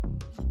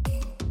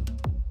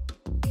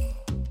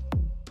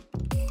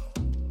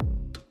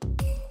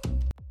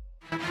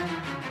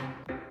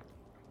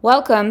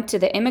Welcome to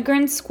the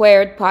Immigrants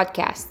Squared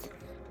podcast.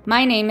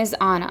 My name is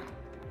Anna.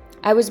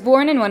 I was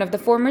born in one of the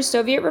former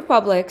Soviet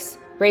republics,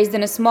 raised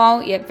in a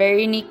small yet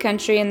very unique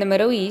country in the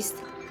Middle East,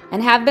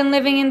 and have been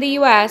living in the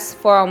US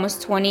for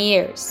almost 20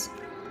 years.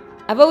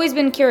 I've always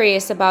been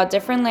curious about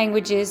different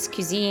languages,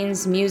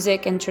 cuisines,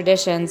 music, and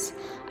traditions.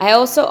 I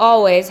also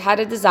always had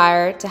a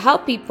desire to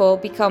help people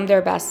become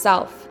their best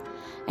self.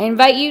 I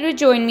invite you to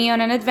join me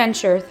on an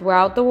adventure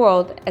throughout the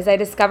world as I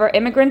discover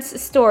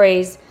immigrants'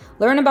 stories,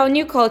 learn about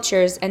new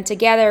cultures, and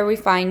together we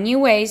find new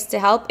ways to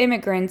help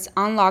immigrants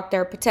unlock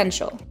their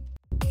potential.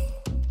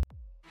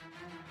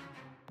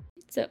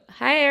 So,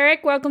 hi,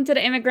 Eric. Welcome to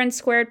the Immigrants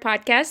Squared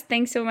podcast.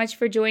 Thanks so much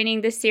for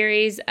joining this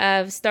series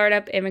of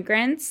Startup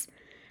Immigrants.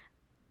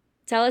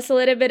 Tell us a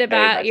little bit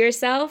about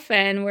yourself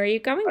and where you're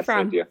coming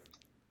from.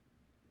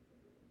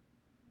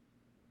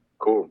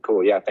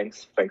 Cool. Yeah,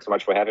 thanks so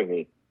much for having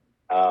me.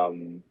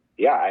 I'm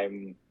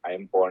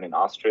born in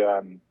Austria.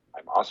 I'm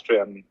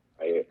Austrian.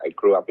 I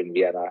grew up in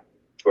Vienna.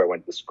 That's where I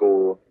went to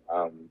school,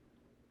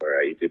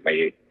 where I did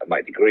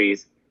my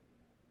degrees,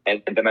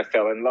 and then I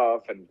fell in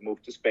love and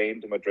moved to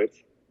Spain, to Madrid,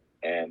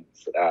 and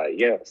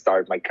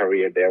started my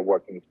career there,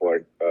 working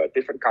for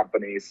different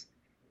companies.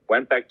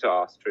 Went back to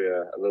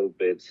Austria a little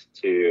bit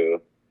to,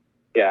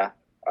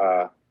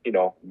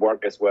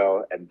 work as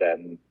well, and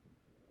then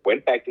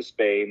went back to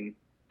Spain,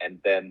 and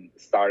then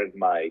started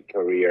my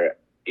career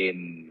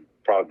in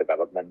product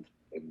development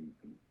in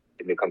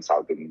the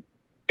consulting,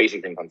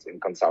 basically in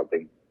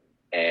consulting,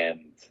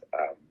 and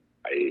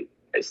I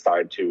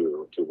started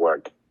to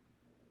work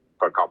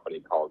for a company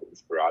called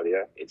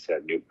Inspiralia. It's a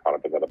new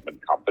product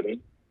development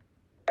company,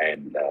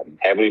 and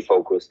heavily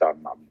focused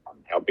on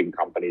helping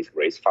companies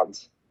raise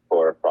funds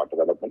for product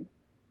development.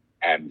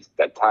 And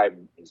that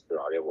time,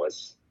 Inspiralia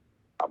was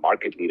a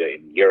market leader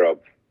in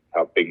Europe,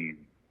 helping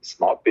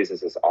small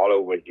businesses all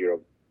over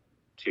Europe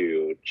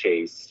to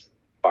chase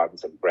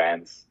funds and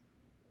grants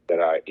that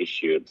are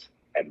issued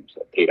and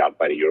paid out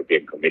by the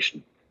European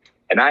Commission.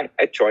 And I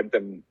joined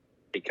them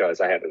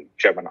because I had a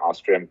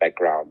German-Austrian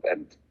background,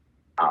 and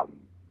I'm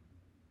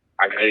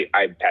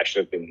a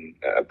passionate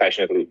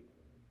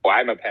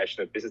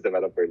business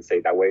developer, and say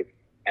it that way.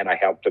 And I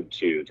helped them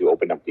to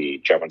open up the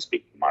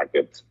German-speaking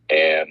market.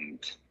 And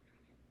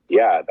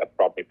that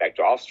brought me back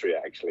to Austria,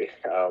 actually,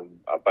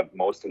 but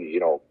mostly,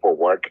 for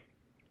work.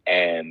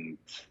 And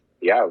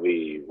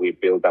we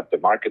built up the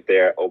market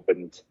there,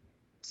 opened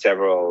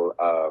several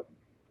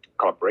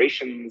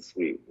collaborations.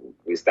 We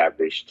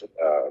established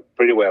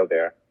pretty well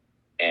there,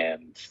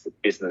 and the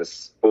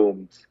business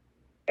boomed.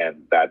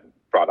 And that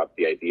brought up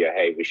the idea,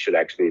 hey, we should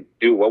actually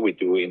do what we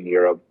do in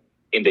Europe,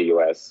 in the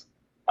US.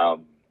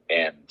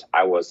 And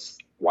I was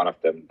one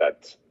of them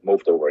that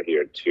moved over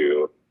here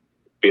to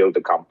build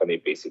the company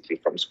basically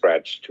from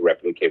scratch to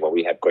replicate what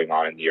we had going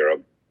on in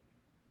Europe.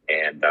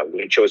 And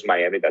we chose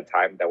Miami that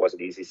time. That was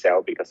an easy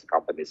sell because the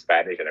company is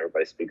Spanish and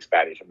everybody speaks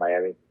Spanish in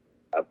Miami.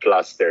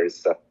 Plus,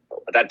 there's, at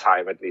that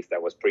time, at least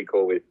that was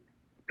pre-COVID,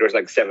 there was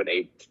like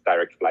 7-8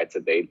 direct flights a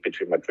day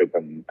between Madrid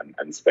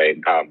and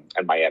Spain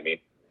and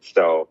Miami.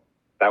 So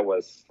that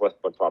was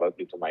what brought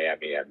me to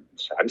Miami. And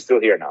I'm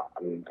still here now.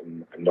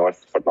 I'm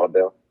north of Fort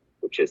Lauderdale,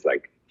 which is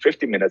like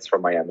 50 minutes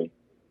from Miami.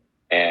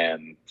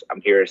 And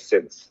I'm here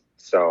since.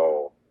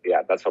 So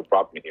that's what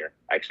brought me here.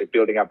 Actually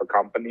building up a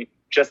company,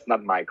 just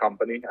not my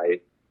company.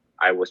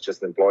 I was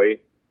just an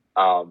employee.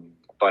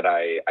 But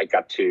I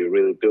got to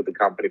really build the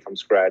company from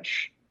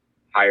scratch,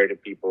 hire the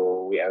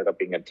people. We ended up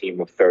being a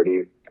team of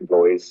 30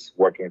 employees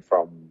working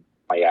from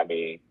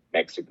Miami,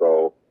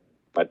 Mexico,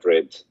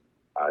 Madrid,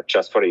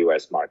 just for the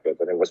US market.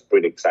 And it was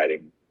pretty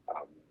exciting.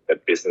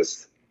 That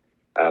business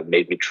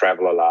made me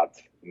travel a lot,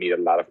 meet a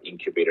lot of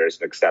incubators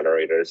and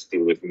accelerators,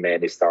 deal with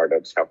many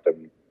startups, help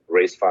them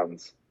raise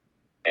funds.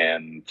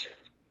 And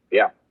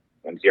here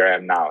I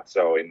am now.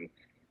 So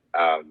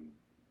I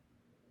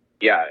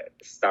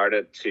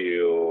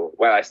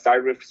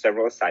started with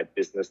several side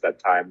business that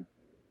time,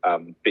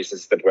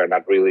 businesses that were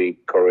not really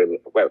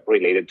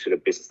related to the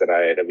business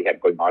that we had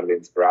going on in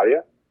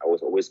Inspiralia. I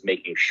was always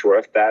making sure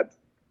of that.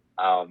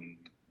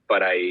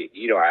 But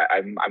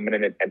I'm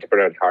an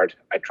entrepreneur at heart.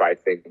 I try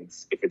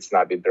things. If it's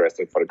not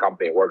interesting for the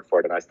company I work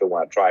for, then I still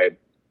want to try it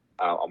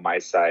on my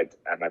side.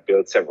 And I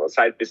built several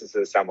side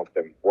businesses. Some of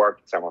them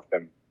worked. Some of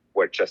them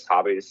were just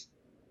hobbies.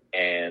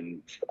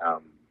 And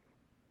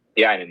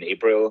and in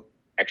April,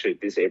 actually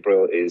this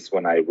April is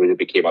when I really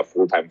became a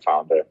full-time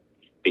founder,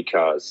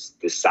 because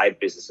the side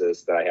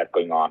businesses that I had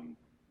going on,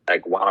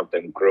 like one of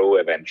them grew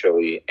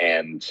eventually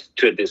and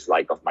to a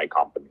dislike of my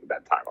company at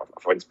that time, of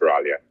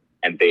Inspiralia.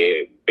 And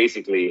they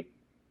basically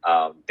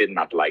did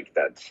not like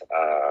that.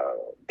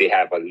 They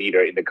have a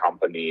leader in the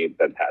company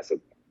that has a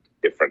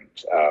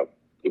different,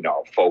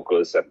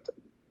 focus. And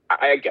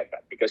I get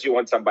that, because you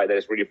want somebody that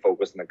is really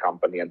focused in the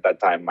company. And at that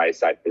time, my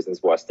side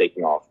business was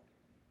taking off.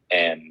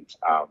 And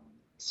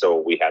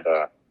so we had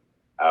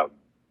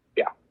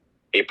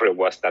April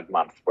was that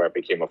month where I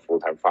became a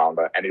full-time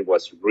founder. And it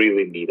was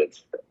really needed,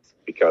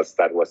 because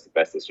that was the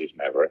best decision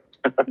ever.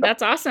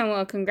 That's awesome.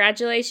 Well,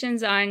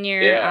 congratulations on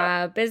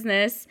your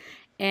business.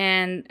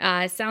 And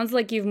it sounds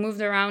like you've moved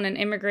around and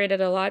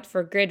immigrated a lot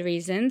for good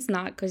reasons,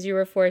 not because you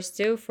were forced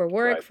to, for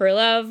work, Right. for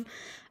love.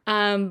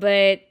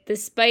 But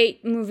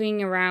despite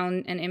moving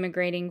around and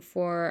immigrating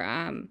for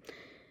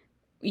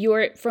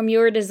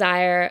your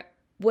desire,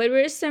 what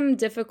were some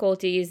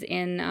difficulties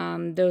in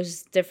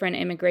those different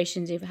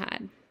immigrations you've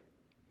had?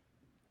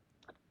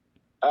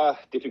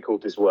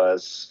 Difficulties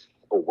was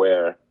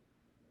aware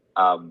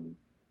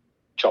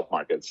job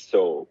markets.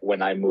 So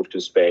when I moved to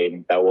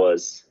Spain, that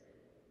was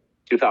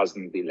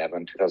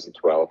 2011,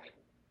 2012.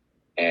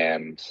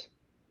 And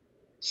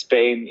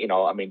Spain,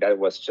 that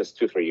was just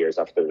 2, 3 years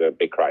after the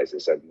big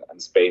crisis, and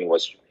Spain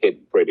was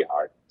hit pretty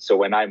hard. So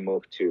when I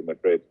moved to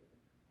Madrid,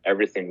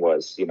 everything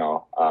was,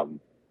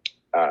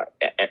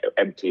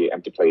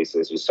 empty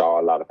places. You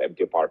saw a lot of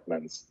empty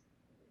apartments,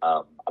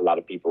 a lot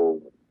of people,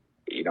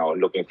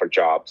 looking for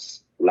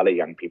jobs, a lot of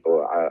young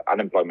people.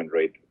 Unemployment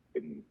rate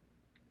in,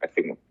 I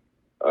think,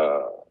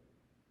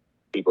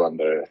 people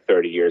under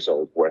 30 years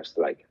old was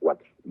like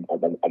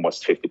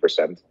almost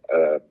 50%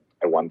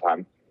 at one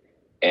time.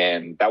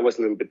 And that was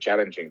a little bit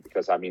challenging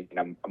because I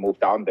moved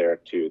down there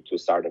to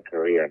start a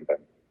career, and then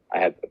I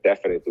had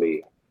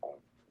definitely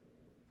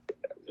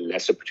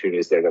less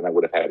opportunities there than I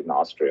would have had in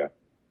Austria,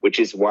 which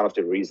is one of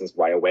the reasons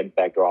why I went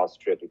back to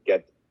Austria to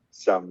get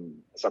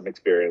some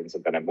experience,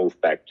 and then I moved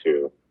back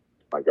to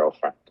my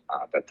girlfriend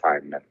at that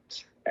time,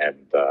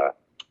 and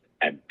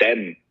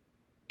then,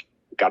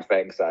 God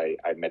thanks, I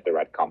met the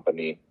right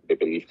company. They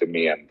believed in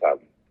me, and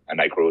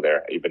I grew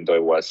there, even though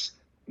it was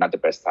not the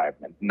best time.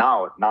 And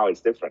now it's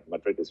different.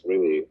 Madrid is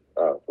really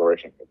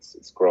flourishing.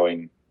 It's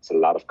growing. There's a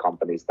lot of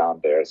companies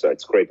down there, so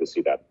it's great to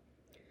see that.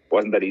 It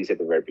wasn't that easy at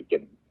the very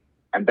beginning.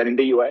 And then in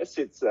the US,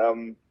 it's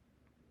very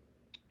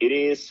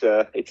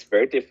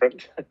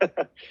different.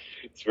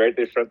 It's very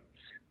different,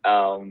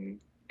 and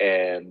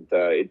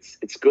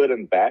it's good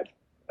and bad.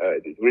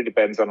 It really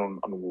depends on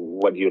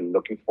what you're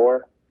looking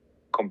for,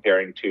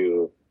 comparing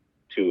to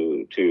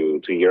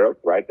Europe,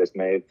 right? There's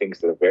many things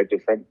that are very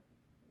different.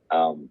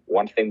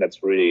 One thing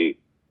that's really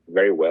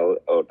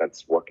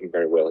that's working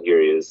very well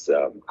here is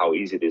how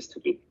easy it is to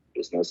do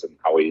business and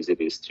how easy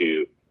it is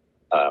to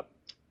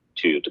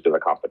build a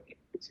company.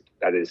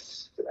 That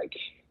is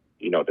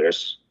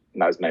there's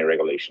not as many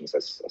regulations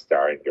as there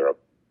are in Europe,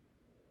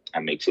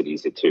 and makes it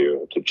easy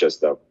to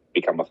just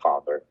become a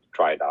founder,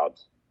 try it out,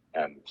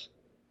 and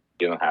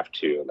you don't have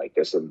to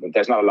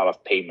there's not a lot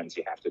of payments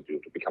you have to do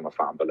to become a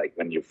founder. Like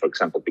when you, for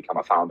example, become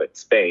a founder in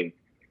Spain,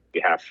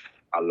 you have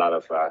a lot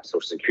of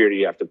social security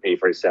you have to pay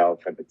for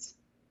yourself, and it's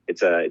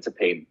a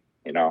pain.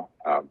 You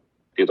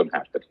don't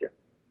have that here.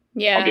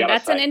 Yeah,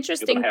 that's an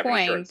interesting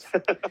point.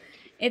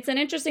 It's an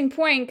interesting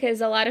point because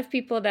a lot of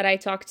people that I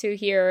talk to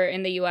here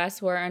in the US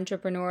who are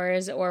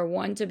entrepreneurs or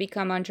want to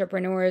become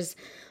entrepreneurs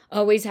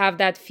always have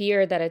that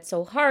fear that it's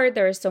so hard.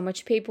 There is so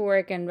much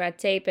paperwork and red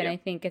tape. And I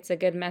think it's a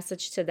good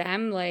message to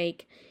them.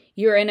 Like,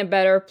 you're in a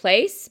better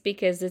place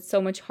because it's so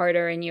much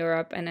harder in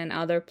Europe and in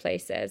other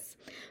places.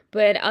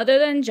 But other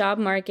than job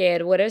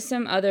market, what are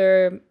some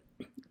other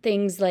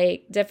things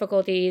like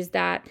difficulties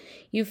that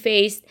you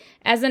faced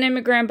as an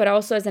immigrant, but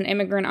also as an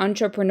immigrant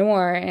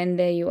entrepreneur in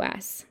the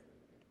US?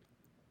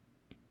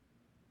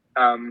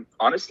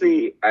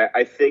 Honestly,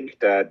 I think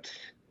that,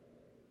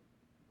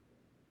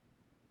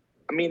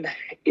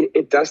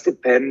 it does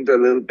depend a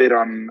little bit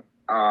on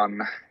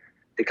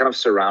the kind of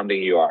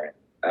surrounding you are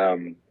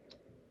in.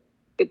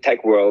 The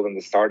tech world and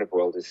the startup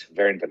world is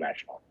very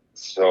international.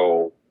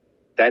 So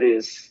that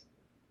is,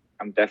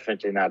 I'm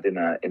definitely not in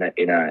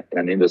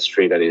an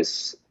industry that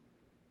is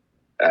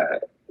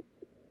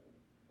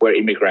where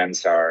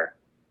immigrants are,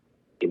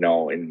 in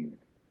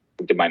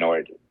the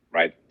minority,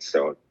 right?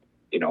 So,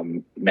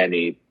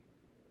 many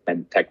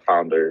tech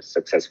founders,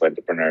 successful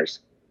entrepreneurs.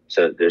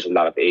 So there's a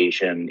lot of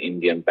Asian,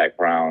 Indian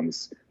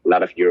backgrounds, a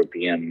lot of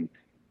European,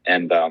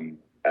 and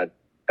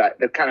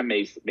that kind of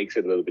makes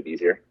it a little bit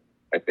easier,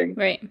 I think.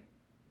 Right.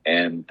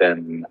 And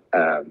then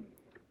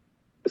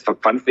the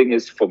fun thing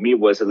is, for me, it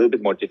was a little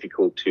bit more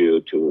difficult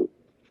to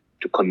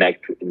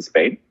connect in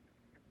Spain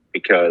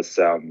because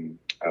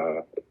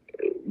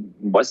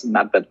was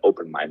not that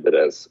open-minded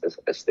as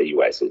the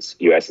US is.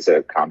 US is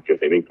a country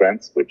of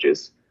immigrants, which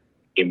is,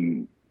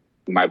 in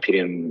my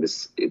opinion,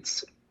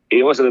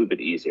 it was a little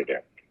bit easier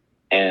there.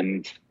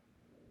 And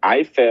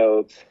I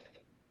felt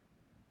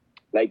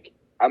like,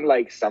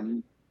 unlike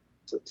some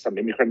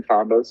immigrant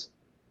founders,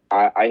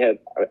 I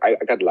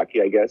got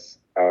lucky, I guess.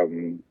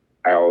 I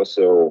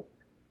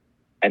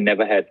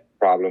never had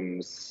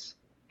problems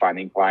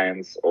finding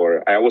clients,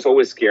 or I was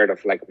always scared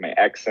of like my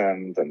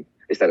accent, and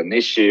is that an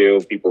issue?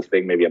 People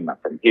think maybe I'm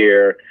not from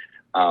here,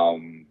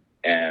 and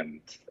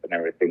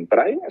everything. But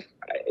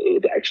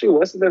it actually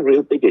wasn't a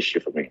real big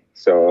issue for me.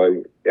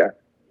 So yeah.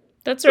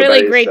 That's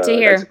really great to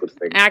hear.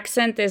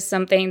 Accent is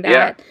something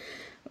that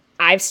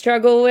I've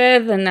struggled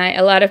with, and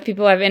a lot of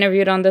people I've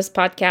interviewed on this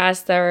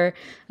podcast are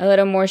a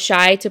little more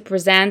shy to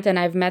present, and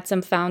I've met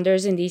some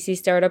founders in DC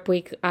Startup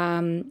Week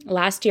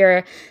last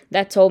year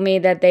that told me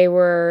that they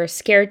were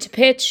scared to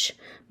pitch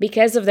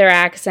because of their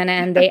accent,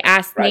 and they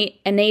asked Right.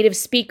 a native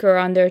speaker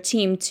on their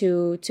team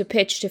to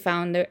pitch to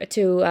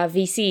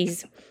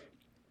VCs.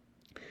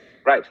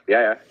 Right.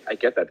 Yeah. I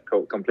get that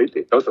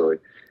completely, totally.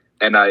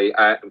 And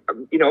I,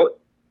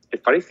 the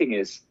funny thing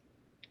is,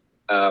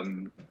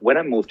 when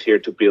I moved here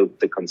to build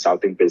the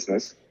consulting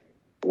business,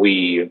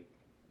 we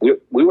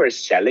were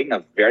selling a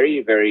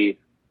very, very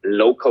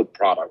local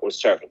product or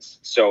service.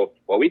 So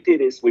what we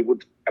did is we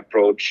would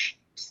approach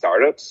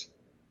startups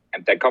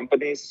and tech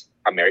companies,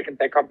 American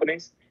tech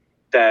companies,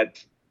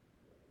 that,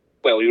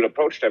 well, we would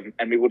approach them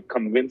and we would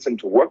convince them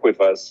to work with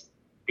us,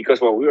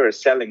 because what we were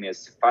selling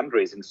is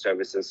fundraising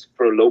services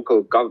for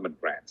local government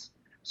grants.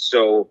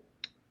 So,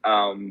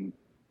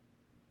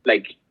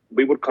 like,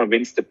 we would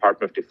convince the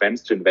Department of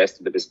Defense to invest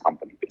into this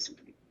company,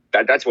 basically.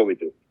 That's what we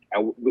do.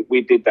 And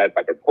we did that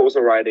by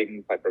proposal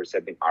writing, by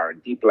presenting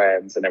R&D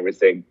plans and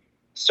everything.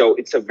 So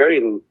it's a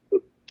very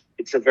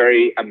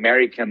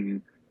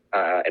American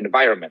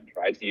environment,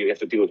 right? You have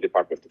to deal with the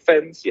Department of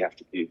Defense. You have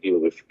to deal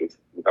with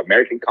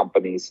American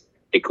companies.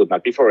 They could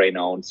not be foreign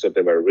owned, so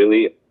they were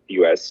really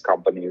U.S.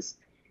 companies.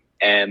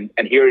 And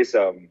here is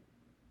an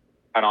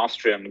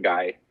Austrian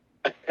guy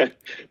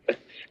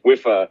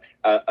with a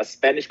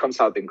Spanish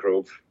consulting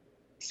group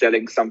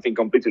selling something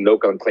completely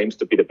local and claims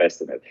to be the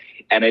best in it.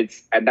 And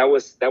that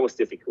was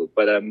difficult,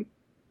 but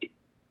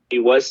it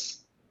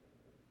was,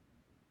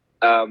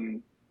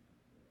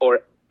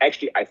 or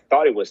actually I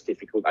thought it was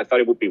difficult. I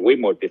thought it would be way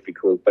more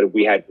difficult, but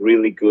we had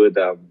really good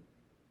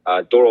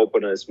door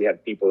openers. We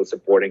had people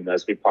supporting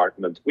us. We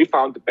partnered. We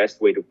found the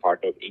best way to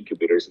partner with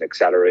incubators and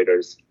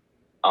accelerators.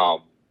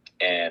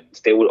 And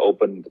they will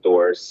open the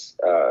doors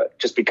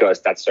just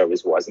because that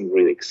service wasn't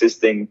really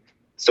existing.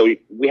 So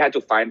we had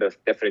to find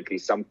definitely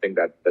something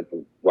that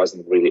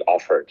wasn't really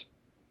offered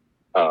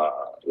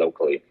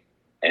locally.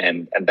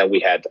 And then we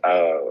had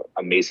an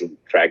amazing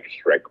track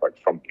record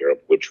from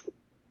Europe, which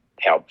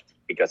helped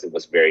because it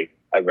was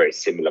a very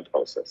similar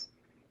process.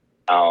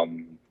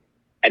 And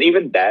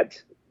even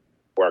that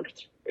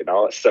worked,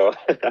 So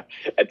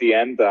at the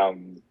end,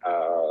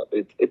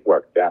 it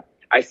worked. Yeah,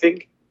 I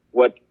think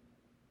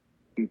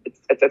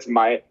that's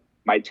my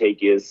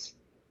take is,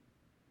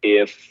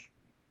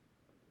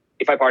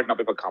 if I partner up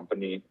with a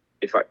company,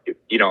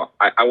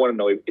 I want to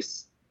know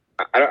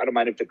I don't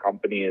mind if the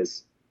company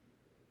is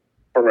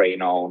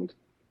foreign owned,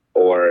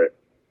 or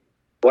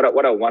what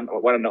I want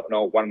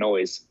to know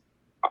is,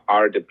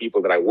 are the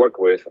people that I work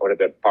with or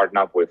that I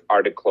partner up with,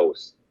 are they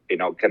close?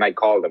 Can I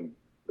call them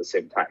at the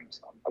same time?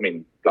 So,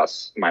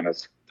 plus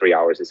minus 3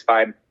 hours is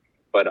fine,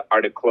 but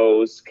are they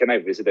close? Can I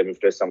visit them if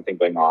there's something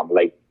going on?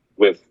 Like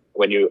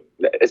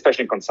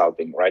especially in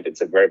consulting, right? It's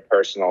a very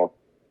personal,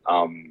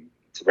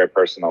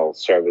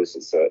 service.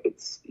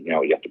 It's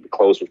you have to be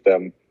close with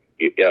them,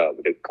 with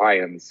the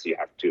clients. You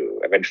have to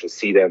eventually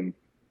see them.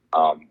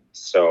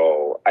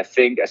 So I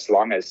think as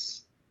long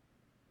as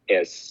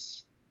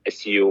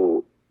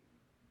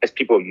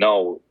people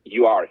know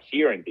you are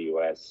here in the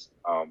US,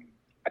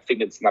 I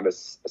think it's not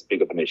as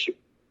big of an issue.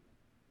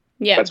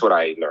 Yeah, that's what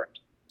I learned.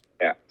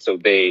 Yeah, so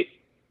they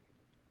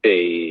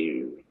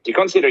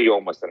consider you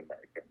almost an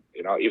American.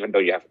 Even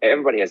though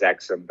everybody has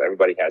accent,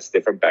 everybody has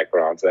different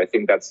backgrounds. And I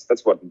think that's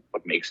what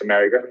makes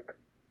America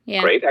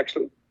great,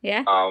 actually.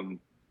 Yeah.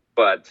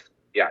 But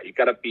yeah, you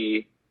gotta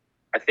be.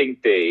 I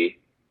think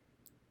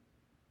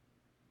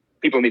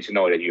people need to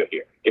know that you're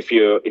here. If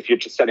you're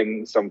just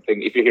selling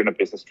something, if you're here on a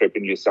business trip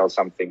and you sell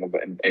something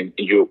and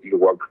you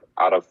work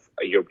out of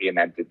a European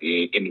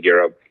entity in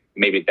Europe,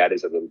 maybe that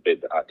is a little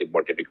bit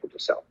more difficult to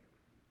sell.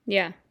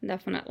 Yeah,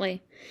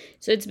 definitely.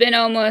 So it's been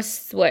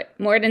almost,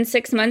 more than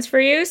 6 months for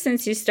you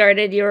since you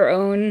started your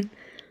own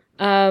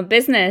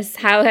business.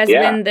 How has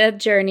been the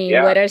journey?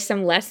 Yeah. What are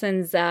some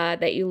lessons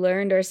that you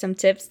learned, or some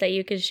tips that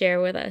you could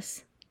share with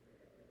us?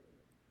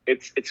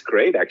 It's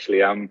great,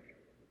 actually.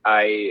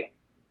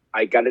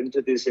 I got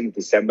into this in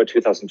December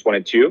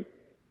 2022,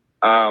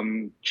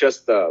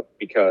 just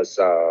because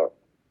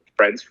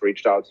friends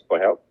reached out for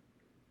help,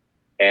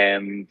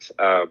 and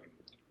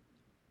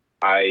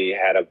I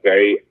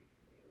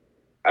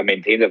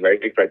maintained a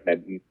very great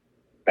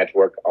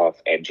network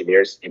of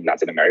engineers in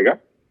Latin America.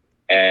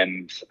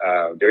 And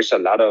there's a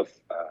lot of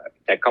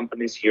tech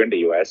companies here in the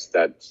US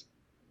that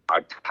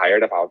are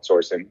tired of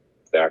outsourcing.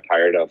 They are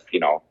tired of,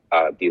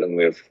 dealing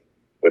with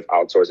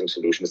outsourcing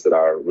solutions that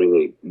are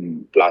really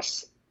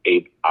plus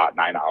 8,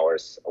 9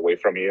 hours away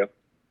from you,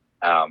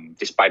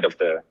 despite of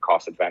the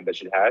cost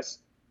advantage it has.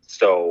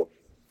 So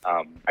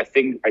I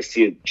think I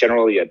see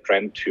generally a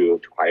trend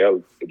to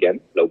hire again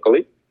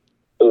locally,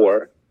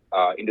 or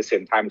in the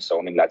same time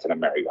zone in Latin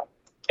America.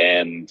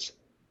 And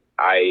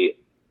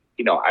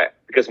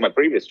because of my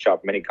previous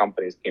job, many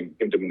companies came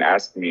to me and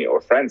asked me, or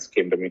friends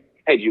came to me,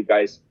 hey, you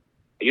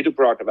do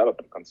product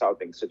development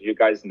consulting, so do you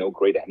guys know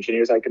great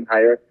engineers I can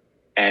hire?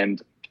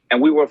 And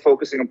we were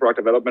focusing on product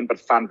development, but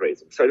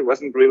fundraising. So it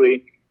wasn't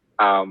really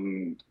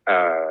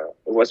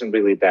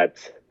that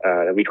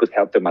we could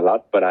help them a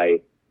lot, but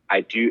I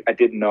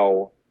did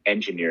know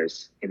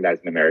engineers in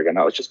Latin America, and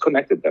I was just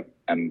connected them,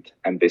 and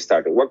they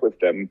started to work with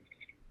them.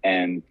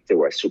 and they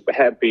were super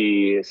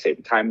happy,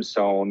 same time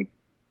zone.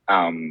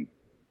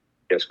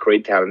 There's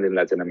great talent in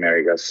Latin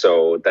America.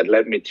 So that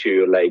led me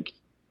to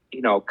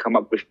come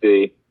up with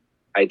the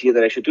idea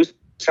that I should do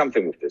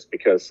something with this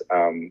because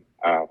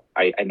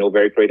I know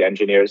very great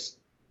engineers.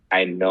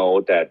 I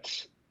know that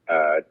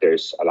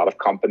there's a lot of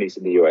companies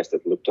in the US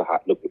that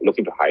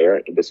looking to hire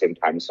in the same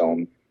time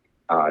zone.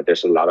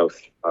 There's a lot of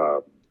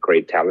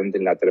great talent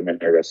in Latin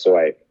America. So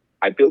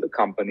I built a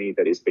company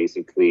that is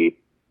basically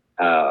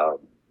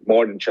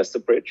more than just a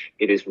bridge.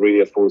 It is really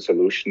a full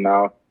solution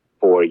now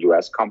for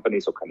US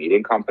companies or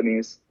Canadian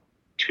companies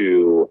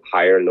to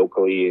hire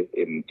locally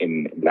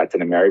in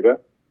Latin America,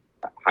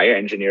 hire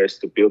engineers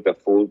to build a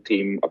full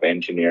team of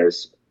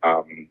engineers,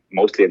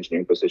 mostly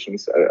engineering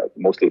positions,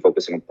 mostly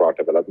focusing on product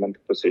development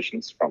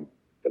positions from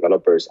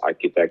developers,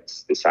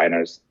 architects,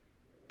 designers,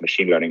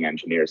 machine learning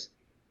engineers.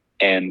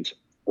 And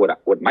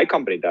what my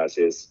company does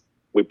is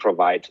we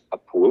provide a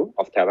pool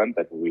of talent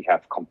that we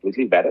have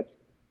completely vetted.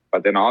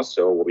 But then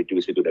also what we do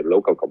is we do the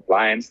local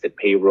compliance, the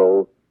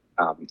payroll.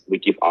 We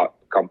give our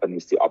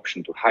companies the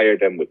option to hire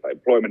them with an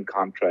employment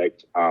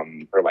contract,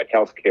 provide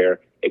healthcare,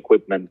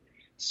 equipment.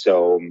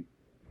 So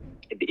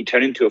it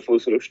turned into a full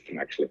solution,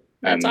 actually.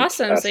 That's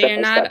awesome. So you're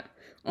not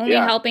only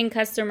helping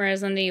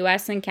customers in the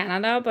US and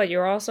Canada, but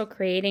you're also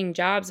creating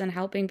jobs and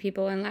helping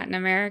people in Latin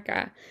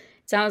America.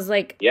 It sounds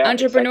like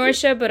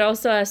entrepreneurship, but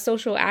also a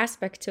social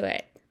aspect to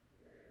it.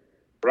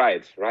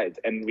 Right.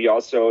 And we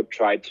also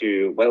try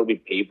to, we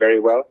pay very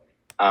well.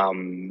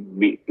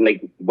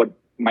 What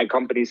my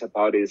company is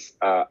about is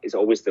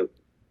always the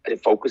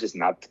focus is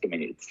not,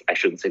 I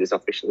shouldn't say this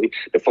officially.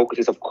 The focus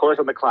is, of course,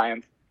 on the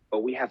client,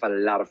 but we have a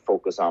lot of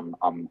focus on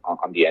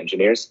the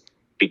engineers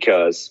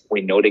because we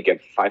know they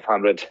get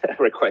 500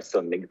 requests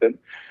on LinkedIn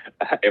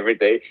every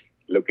day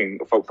looking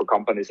for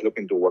companies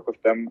looking to work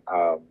with them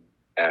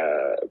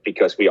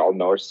because we all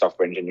know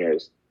software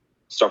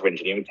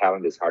engineering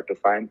talent is hard to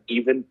find,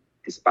 even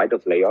despite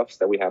of layoffs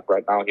that we have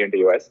right now here in the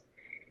US.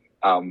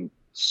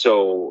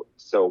 So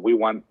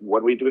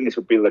what we're doing is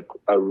we build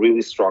a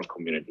really strong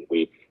community.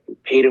 We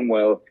pay them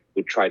well.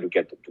 We try to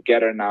get them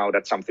together now.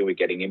 That's something we're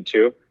getting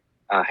into.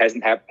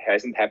 Hasn't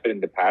happened in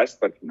the past,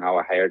 but now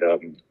I hired a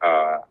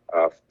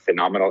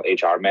phenomenal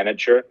HR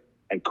manager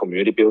and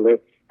community builder.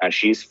 And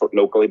she's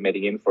locally in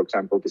Medellin, for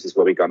example. This is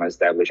where we're gonna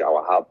establish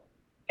our hub.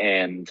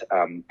 And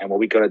what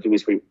we're gonna do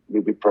is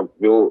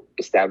we'll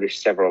establish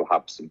several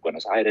hubs in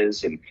Buenos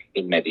Aires, in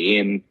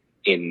Medellin,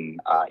 in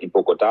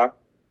Bogota.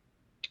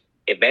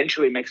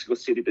 Eventually, Mexico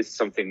City. This is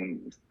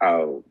something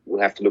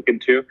we'll have to look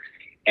into,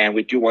 and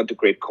we do want to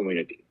create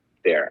community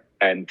there.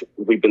 And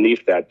we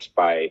believe that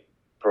by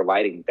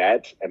providing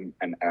that and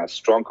a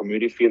strong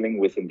community feeling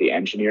within the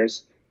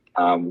engineers,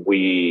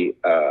 we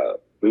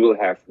will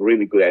have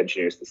really good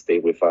engineers to stay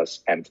with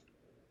us, and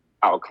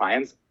our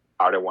clients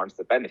are the ones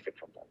that benefit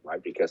from that,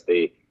 right? Because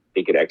they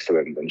get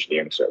excellent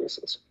engineering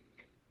services.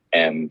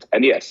 And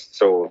yes,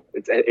 so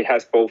it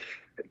has both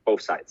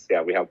sides.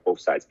 Yeah, we have both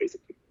sides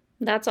basically.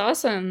 That's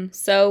awesome.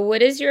 So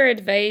what is your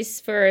advice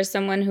for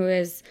someone who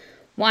is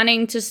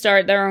wanting to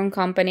start their own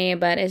company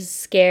but is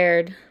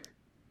scared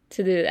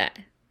to do that?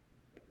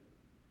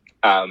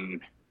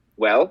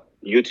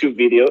 YouTube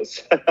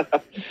videos.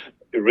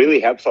 It really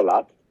helps a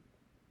lot.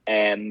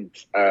 And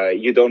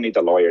you don't need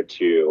a lawyer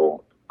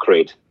to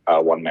create a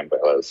one-member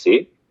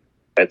LLC.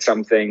 That's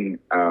something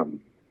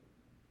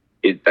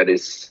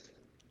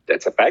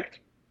that's a fact.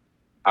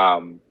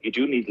 You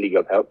do need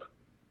legal help.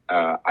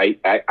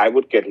 I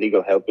would get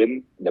legal help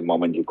in the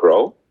moment you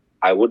grow.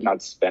 I would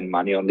not spend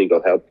money on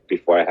legal help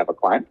before I have a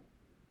client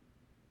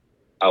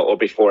or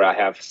before I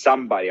have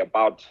somebody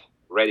about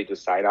ready to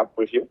sign up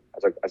with you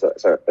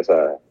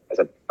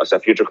as a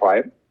future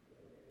client.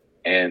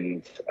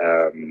 And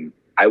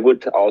I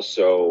would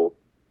also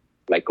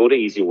go the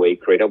easy way,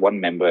 create a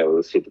one-member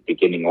LLC at the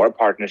beginning or a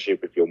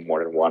partnership if you're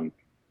more than one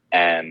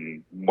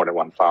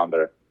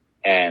founder,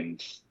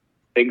 and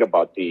think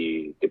about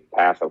the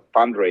path of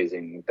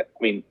fundraising. I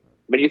mean,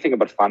 when you think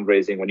about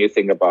fundraising, when you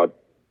think about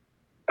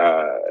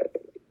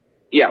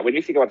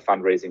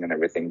fundraising and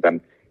everything,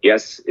 then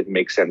yes, it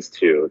makes sense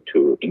to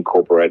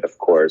incorporate, of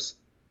course,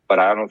 but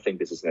I don't think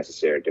this is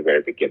necessary at the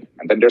very beginning.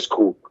 And then there's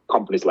cool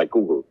companies like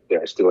Google; they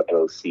are still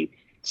LLC.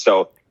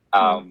 So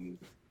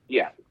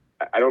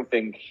I don't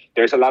think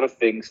there's a lot of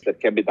things that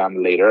can be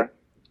done later.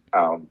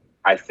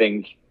 I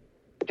think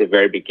at the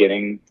very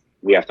beginning,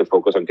 we have to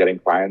focus on getting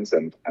clients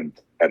and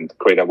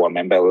create a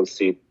one-member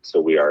LLC so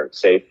we are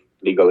safe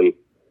legally.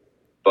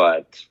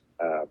 But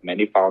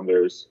many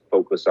founders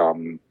focus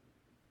on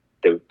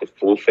the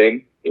full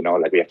thing. We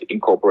have to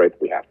incorporate,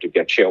 we have to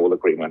get shareholder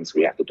agreements,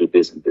 we have to do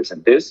this and this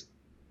and this.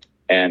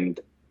 And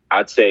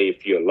I'd say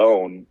if you're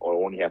alone or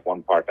only have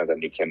one partner,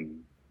 then you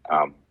can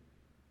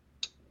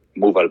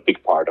move a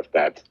big part of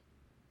that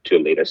to a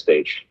later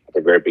stage. At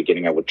the very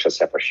beginning, I would just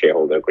have a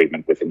shareholder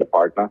agreement within the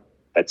partner.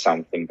 That's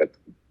something that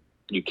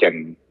you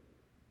can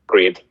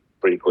create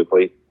pretty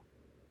quickly,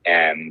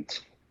 and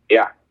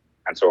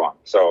so on.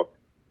 So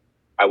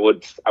I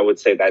would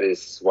say that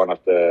is one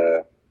of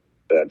the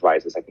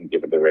advices I can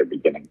give at the very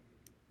beginning.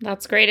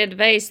 That's great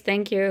advice.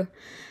 Thank you.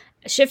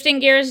 Shifting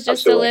gears just a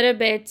Absolutely. little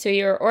bit to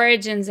your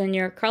origins and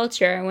your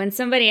culture. When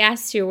somebody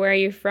asks you where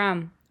you're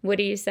from, what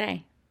do you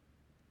say?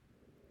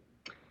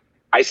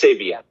 I say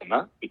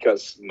Vienna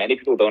because many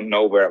people don't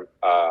know where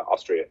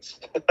Austria is.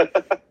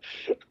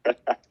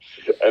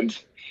 And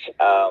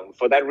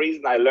for that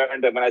reason, I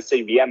learned that when I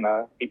say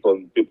Vienna,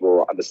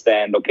 people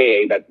understand.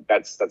 Okay,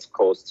 that's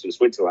close to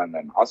Switzerland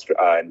and Austria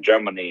and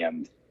Germany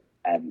and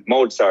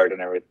Mozart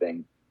and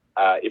everything.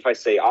 If I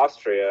say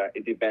Austria,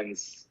 it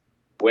depends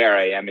where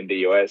I am in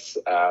the US.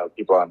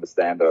 People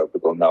understand or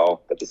people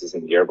know that this is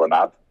in Europe or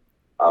not.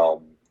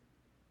 Um,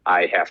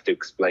 I have to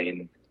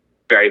explain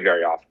very,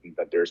 very often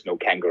that there's no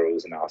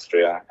kangaroos in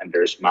Austria and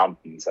there's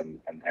mountains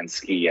and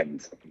ski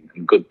and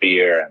good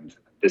beer and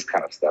this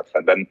kind of stuff.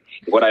 And then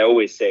what I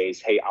always say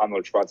is, hey,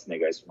 Arnold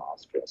Schwarzenegger is from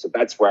Austria. So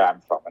that's where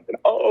I'm from. And then,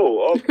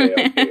 oh,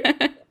 okay.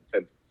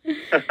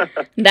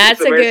 That's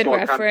it's a very good small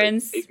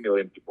reference. Country, 8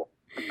 million people.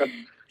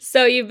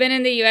 So you've been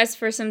in the US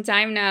for some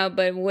time now,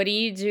 but what do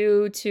you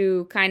do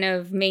to kind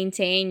of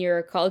maintain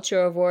your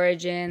culture of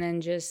origin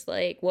and just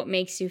like what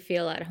makes you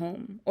feel at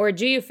home? Or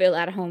do you feel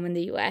at home in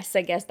the US?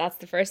 I guess that's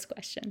the first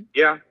question.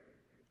 Yeah,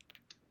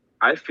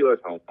 I feel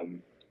at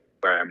home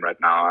where I am right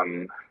now.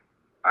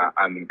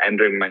 I'm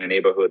entering my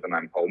neighborhood and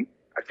I'm home.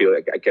 I feel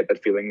like I get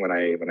that feeling when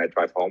I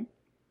drive home.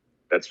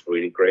 That's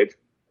really great.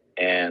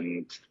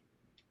 And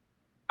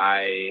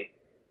I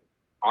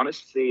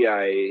honestly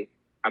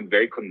I'm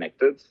very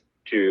connected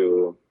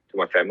to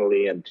my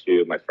family and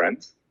to my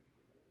friends.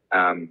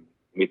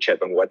 We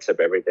chat on WhatsApp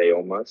every day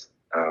almost.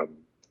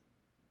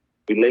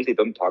 We lately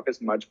don't talk as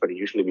much, but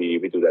usually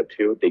we do that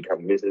too. They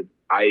come visit.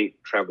 I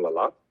travel a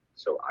lot,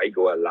 so I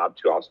go a lot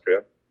to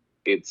Austria.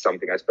 It's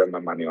something I spend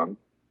my money on,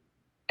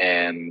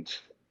 and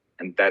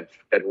that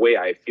way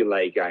I feel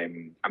like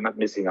I'm not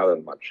missing out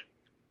on much.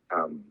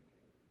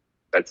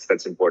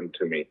 That's important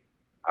to me.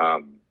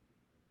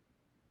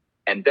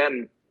 And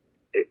then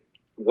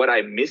what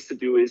I miss to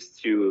do is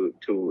to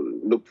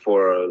look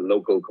for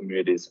local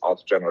communities,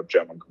 Austrian or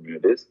German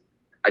communities.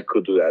 I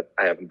could do that.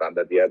 I haven't done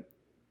that yet,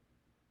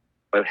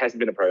 but it hasn't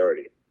been a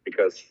priority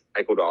because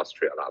I go to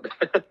Austria a lot,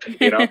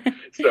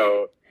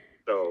 So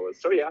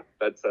yeah,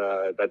 that's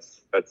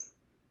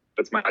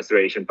my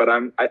aspiration. But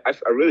I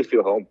really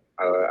feel home.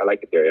 I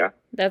like it here. Yeah,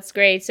 That's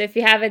great. So if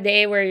you have a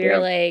day where you're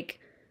like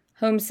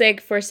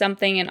homesick for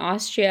something in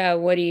Austria,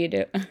 what do you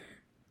do?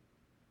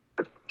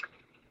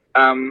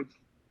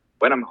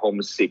 When I'm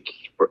homesick,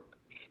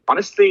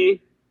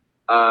 honestly,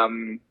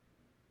 when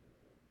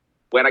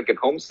I get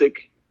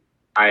homesick,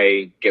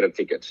 I get a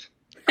ticket.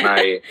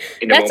 And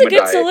That's a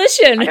good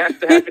solution. I have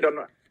to have it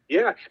on.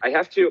 Yeah, I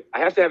have to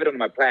have it on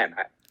my plan.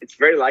 It's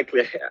very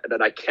likely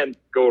that I can't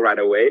go right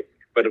away.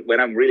 But when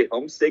I'm really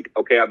homesick,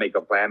 okay, I make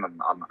a plan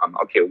on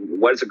okay,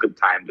 what is a good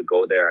time to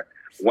go there?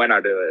 When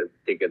are the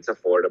tickets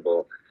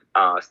affordable?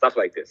 Stuff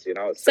like this,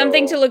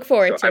 Something to look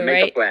forward to, I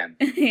make right? a plan.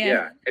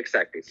 Yeah,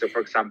 exactly. So, for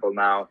example,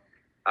 now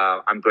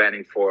I'm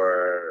planning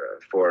for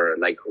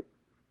like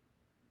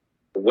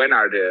when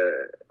am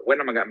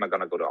I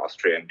gonna go to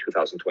Austria in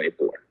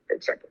 2024, for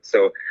example.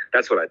 So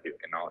that's what I do,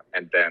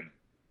 and then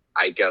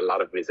I get a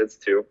lot of visits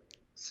too,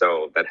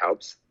 so that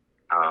helps.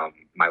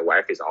 My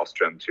wife is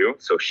Austrian too,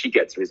 so she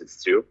gets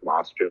visits too from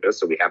Austria.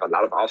 So we have a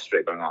lot of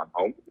Austria going on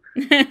home.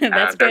 That's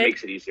that good.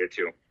 makes it easier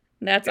too.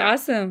 That's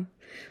awesome.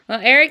 Well,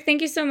 Eric,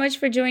 thank you so much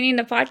for joining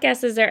the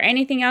podcast. Is there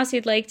anything else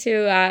you'd like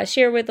to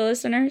share with the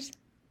listeners?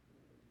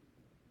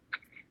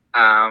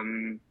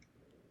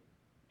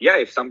 Yeah,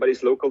 if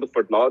somebody's local to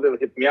Fort Lauderdale,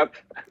 hit me up.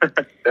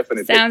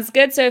 Definitely. Sounds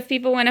good. So if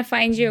people want to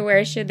find you,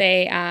 where should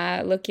they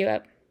look you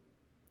up?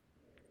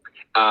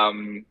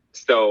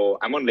 So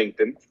I'm on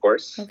LinkedIn, of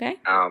course. Okay.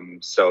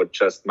 So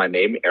just my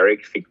name,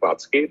 Eric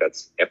Fiklotsky.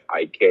 That's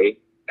Fiklocky.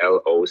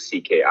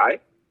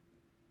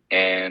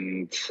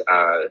 And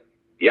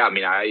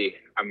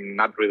I'm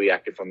not really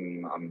active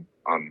on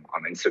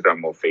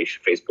Instagram or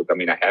Facebook. I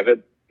mean, I have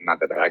it, not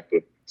that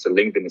active. So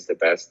LinkedIn is the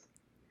best.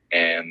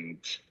 And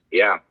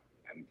yeah,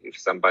 and if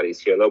somebody's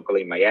here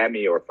locally in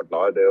Miami or Fort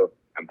Lauderdale,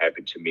 I'm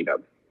happy to meet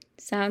up.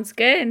 Sounds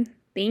good.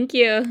 Thank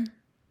you.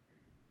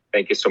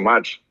 Thank you so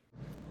much.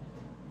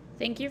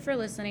 Thank you for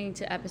listening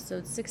to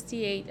episode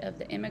 68 of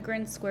the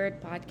Immigrants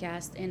Squared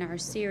podcast in our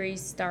series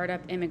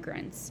Startup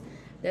Immigrants.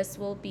 This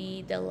will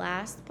be the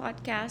last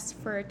podcast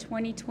for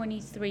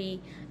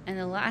 2023 and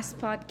the last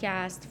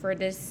podcast for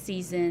this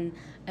season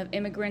of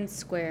Immigrants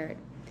Squared.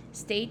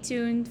 Stay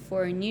tuned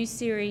for a new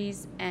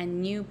series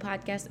and new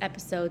podcast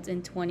episodes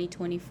in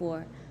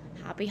 2024.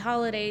 Happy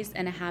holidays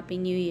and a happy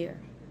new year.